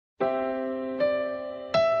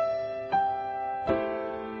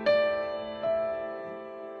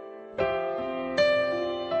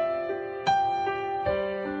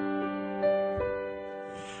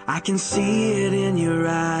I can see it in your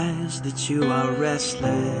eyes that you are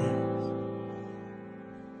restless.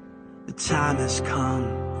 The time has come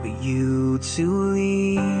for you to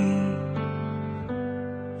leave.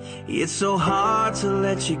 It's so hard to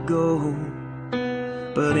let you go,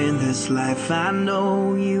 but in this life I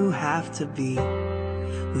know you have to be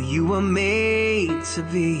who you were made to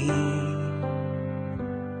be.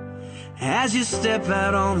 As you step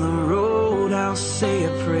out on the road, I'll say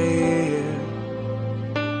a prayer,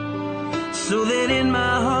 so that in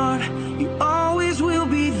my heart you always will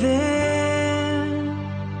be there.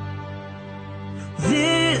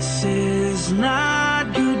 This is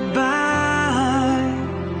not goodbye.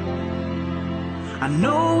 I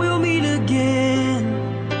know we'll meet again,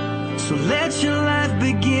 so let your life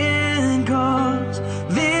begin, 'cause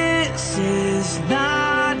this is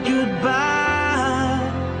not goodbye.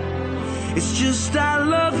 It's just I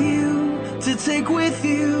love you to take with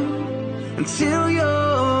you until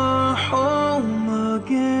you're home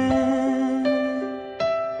again.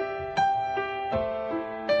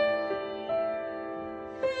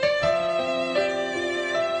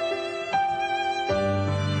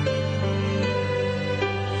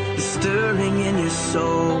 The stirring in your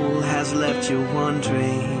soul has left you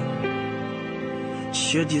wondering,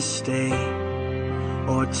 should you stay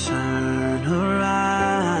or turn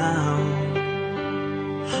around?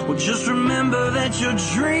 Well, just remember that your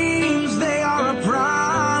dreams, they are a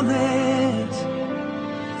promise,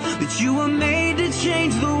 that you were made to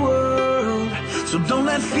change the world. So don't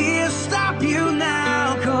let fear stop you now,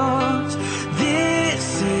 'cause this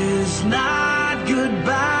is not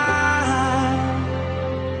goodbye.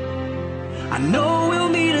 I know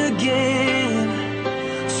we'll meet again,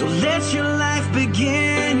 so let your life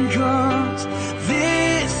begin, 'cause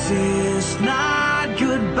this is not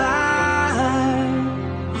goodbye.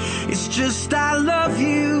 It's just I love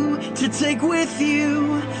you to take with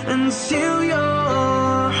you until you're